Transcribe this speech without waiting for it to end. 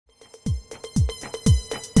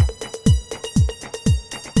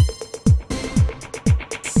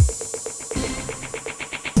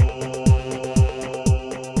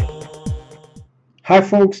Hi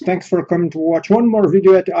folks, thanks for coming to watch one more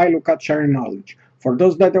video at I Look at Sharing Knowledge. For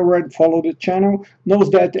those that already follow the channel, knows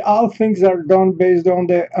that all things are done based on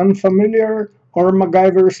the unfamiliar or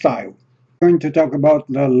MacGyver style. I'm going to talk about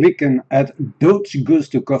the leaking at Dolce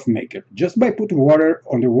Gusto coffee maker. Just by putting water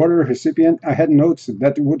on the water recipient, I had noticed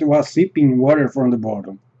that it was sipping water from the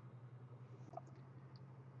bottom.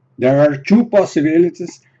 There are two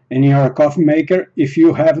possibilities in your coffee maker if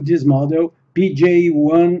you have this model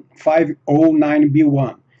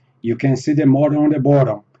PJ1509B1. You can see the model on the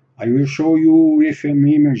bottom. I will show you with an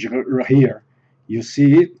image here. You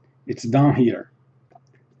see it, it's down here.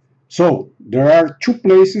 So there are two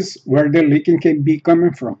places where the leaking can be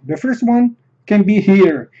coming from. The first one can be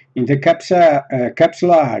here in the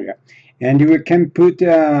capsule area, and you can put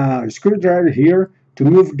a screwdriver here to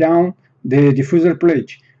move down the diffuser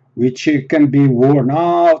plate, which can be worn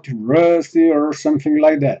out, rusty, or something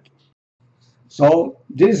like that. So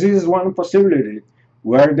this is one possibility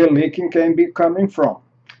where the leaking can be coming from.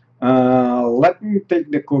 Let me take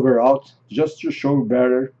the cover out just to show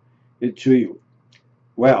better it to you.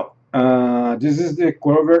 Well, this is the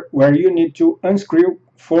cover where you need to unscrew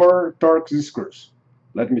 4 Torx screws.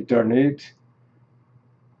 Let me turn it.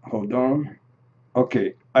 Hold on.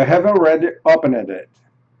 Okay, I have already opened it,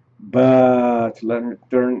 but let me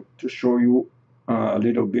turn to show you a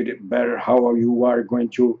little bit better how you are going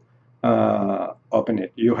to open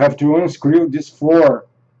it. You have to unscrew these 4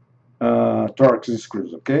 Torx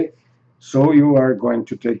screws, okay? So you are going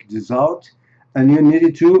to take this out, and you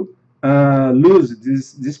need to lose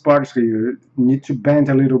this part here. You need to bend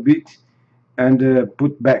a little bit and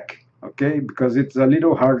put back, okay? Because it's a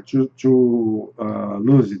little hard to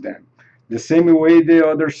lose it then. The same way the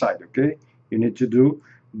other side, okay? You need to do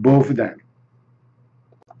both of them.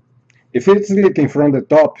 If it's leaking from the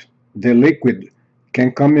top, the liquid can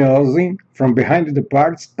come oozing from behind the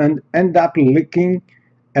parts and end up leaking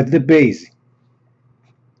at the base.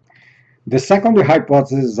 The second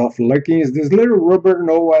hypothesis of leaking is this little rubber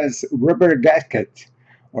known as rubber gasket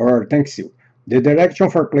or tank seal. The direction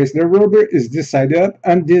for place the rubber is this side up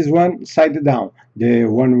and this one side down, the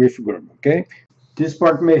one with grub, okay? This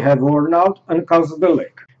part may have worn out and caused the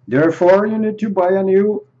leak. Therefore, you need to buy a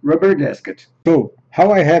new rubber gasket. So,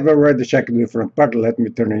 how I have already checked the front part, let me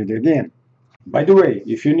turn it again. By the way,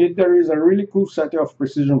 if you need, there is a really cool set of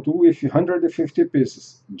precision tool with 150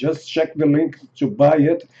 pieces. Just check the link to buy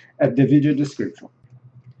it at the video description.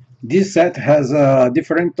 This set has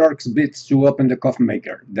different Torx bits to open the coffee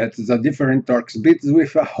maker. That is a different Torx bits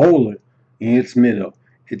with a hole in its middle.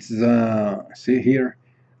 It's see here,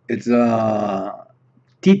 it's a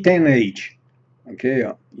T10H. Okay,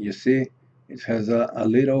 you see, it has a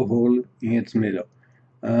little hole in its middle.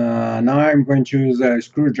 Now I'm going to use a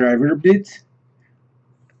screwdriver bit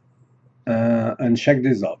and check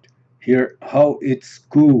this out. Here, how it's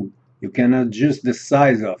cool. You can adjust the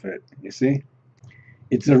size of it, you see?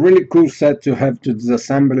 It's a really cool set to have to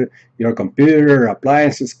disassemble your computer,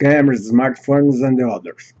 appliances, cameras, smartphones, and the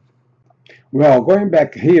others. Well, going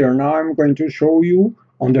back here, now I'm going to show you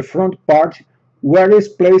on the front part where is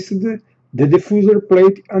placed the diffuser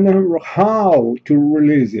plate and how to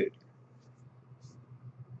release it.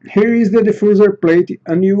 Here is the diffuser plate,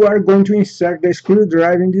 and you are going to insert the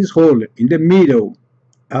screwdriver in this hole in the middle.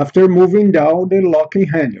 After moving down the locking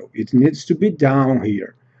handle, it needs to be down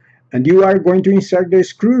here. And you are going to insert the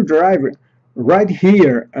screwdriver right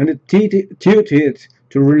here and tilt it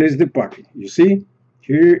to release the part. You see?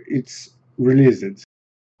 Here it's released.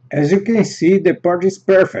 As you can see, the part is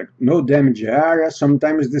perfect. No damage area.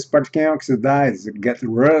 Sometimes this part can oxidize, get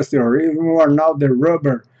rusty, or even worn out the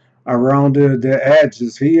rubber around the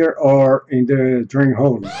edges here or in the drain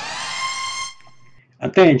hole.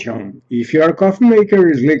 Attention! If your coffee maker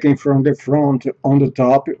is leaking from the front on the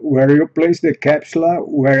top where you place the capsule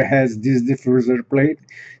where it has this diffuser plate,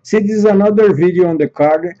 see this is another video on the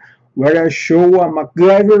card where I show a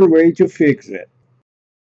MacGyver way to fix it.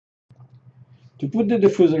 To put the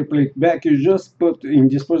diffuser plate back, you just put in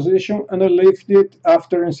this position and lift it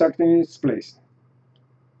after inserting its place.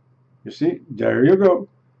 You see? There you go.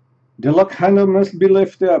 The lock handle must be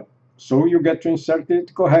lifted up, so you get to insert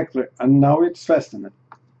it correctly, and now it's fastened.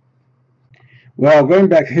 Well, going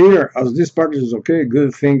back here, as this part is okay,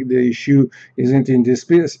 good thing the issue isn't in this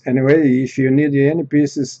piece. Anyway, if you need any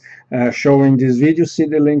pieces showing this video, see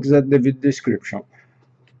the links at the video description.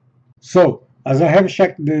 So, as I have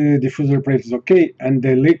checked the diffuser plate is okay, and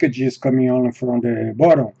the leakage is coming on from the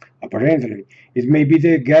bottom, apparently, it may be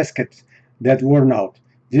the gasket that worn out.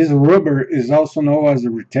 This rubber is also known as a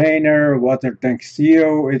retainer, water tank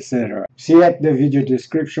seal, etc. See at the video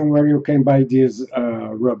description where you can buy this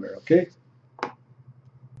rubber, okay?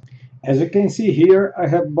 As you can see here, I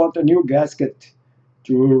have bought a new gasket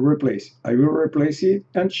to replace. I will replace it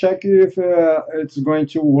and check if it's going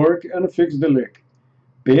to work and fix the leak.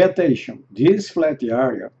 Pay attention, this flat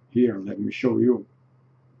area here, let me show you.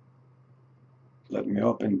 Let me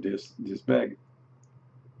open this bag.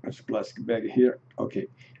 This plastic bag here. Okay,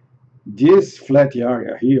 this flat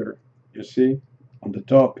area here, you see, on the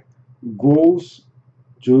top, goes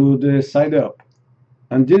to the side up.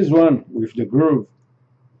 And this one with the groove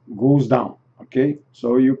goes down. Okay,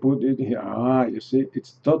 so you put it here. You see,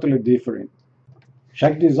 it's totally different.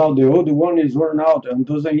 Check this out, the old one is worn out and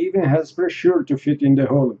doesn't even have pressure to fit in the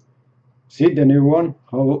hole. See the new one,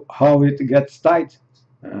 how it gets tight?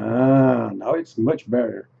 Now it's much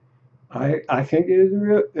better. I think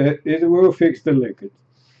it will fix the leakage.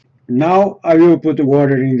 Now I will put the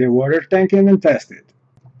water in the water tank and test it.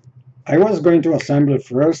 I was going to assemble it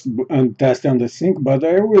first and test on the sink, but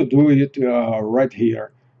I will do it right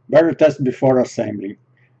here. Better test before assembling.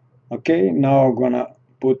 Okay, now I'm gonna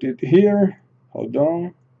put it here. Hold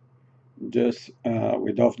on. Just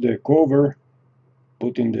without the cover,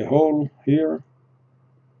 put in the hole here.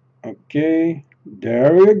 Okay,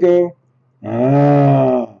 there we go.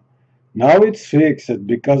 Now it's fixed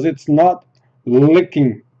because it's not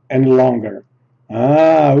leaking any longer.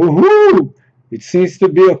 Woohoo! It seems to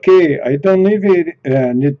be okay. I don't even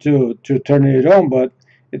need to turn it on, but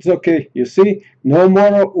it's okay. You see, no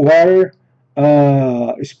more water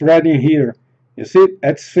spreading here. You see,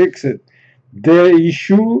 that's fixed. The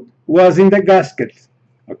issue was in the gasket.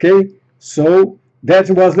 Okay, so that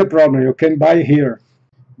was the problem. You can buy here.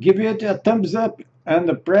 Give it a thumbs up and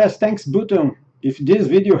press thanks button if this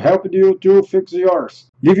video helped you to fix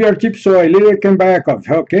yours. Leave your tip so I later can buy a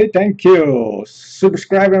coffee. Okay, thank you.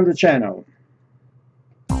 Subscribe on the channel.